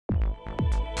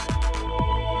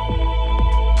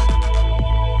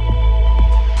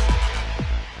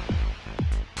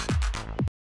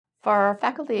For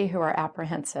faculty who are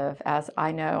apprehensive, as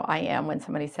I know I am when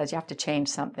somebody says you have to change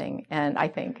something, and I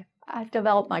think, I've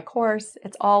developed my course,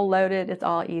 it's all loaded, it's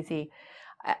all easy.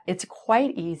 It's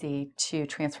quite easy to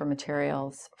transfer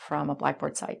materials from a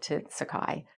Blackboard site to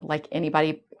Sakai. Like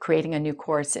anybody creating a new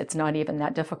course, it's not even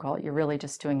that difficult. You're really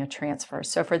just doing a transfer.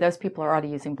 So for those people who are already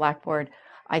using Blackboard,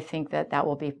 I think that that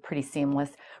will be pretty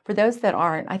seamless. For those that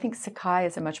aren't, I think Sakai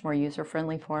is a much more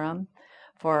user-friendly forum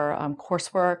for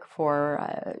coursework,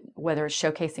 for whether it's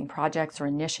showcasing projects or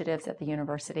initiatives at the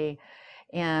university.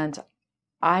 And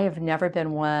I have never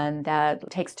been one that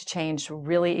takes to change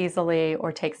really easily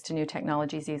or takes to new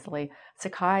technologies easily.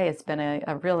 Sakai has been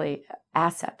a really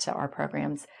asset to our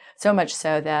programs, so much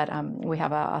so that we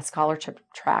have a scholarship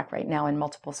track right now in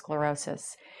multiple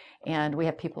sclerosis. And we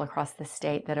have people across the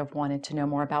state that have wanted to know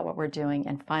more about what we're doing.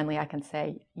 And finally, I can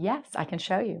say, yes, I can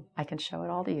show you. I can show it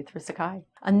all to you through Sakai.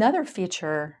 Another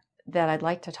feature that I'd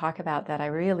like to talk about that I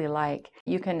really like,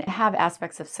 you can have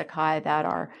aspects of Sakai that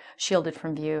are shielded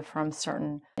from view from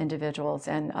certain individuals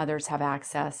and others have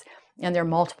access. And there are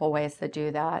multiple ways to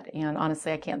do that. And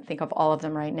honestly, I can't think of all of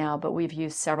them right now, but we've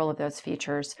used several of those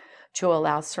features to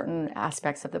allow certain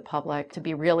aspects of the public to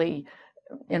be really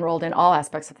enrolled in all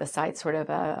aspects of the site, sort of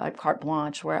a carte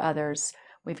blanche, where others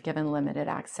we've given limited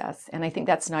access. And I think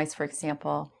that's nice, for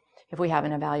example, if we have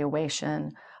an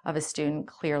evaluation of a student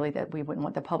clearly that we wouldn't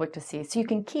want the public to see. So you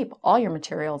can keep all your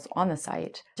materials on the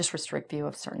site, just restrict view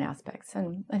of certain aspects.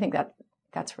 And I think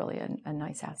that's really a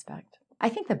nice aspect. I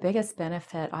think the biggest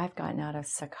benefit I've gotten out of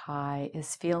Sakai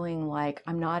is feeling like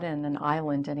I'm not in an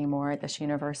island anymore at this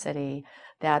university,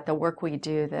 that the work we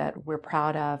do that we're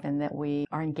proud of and that we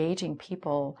are engaging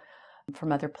people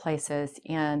from other places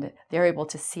and they're able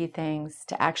to see things,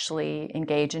 to actually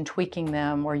engage in tweaking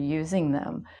them or using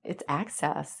them. It's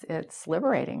access. It's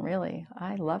liberating, really.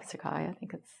 I love Sakai. I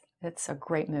think it's a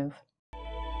great move.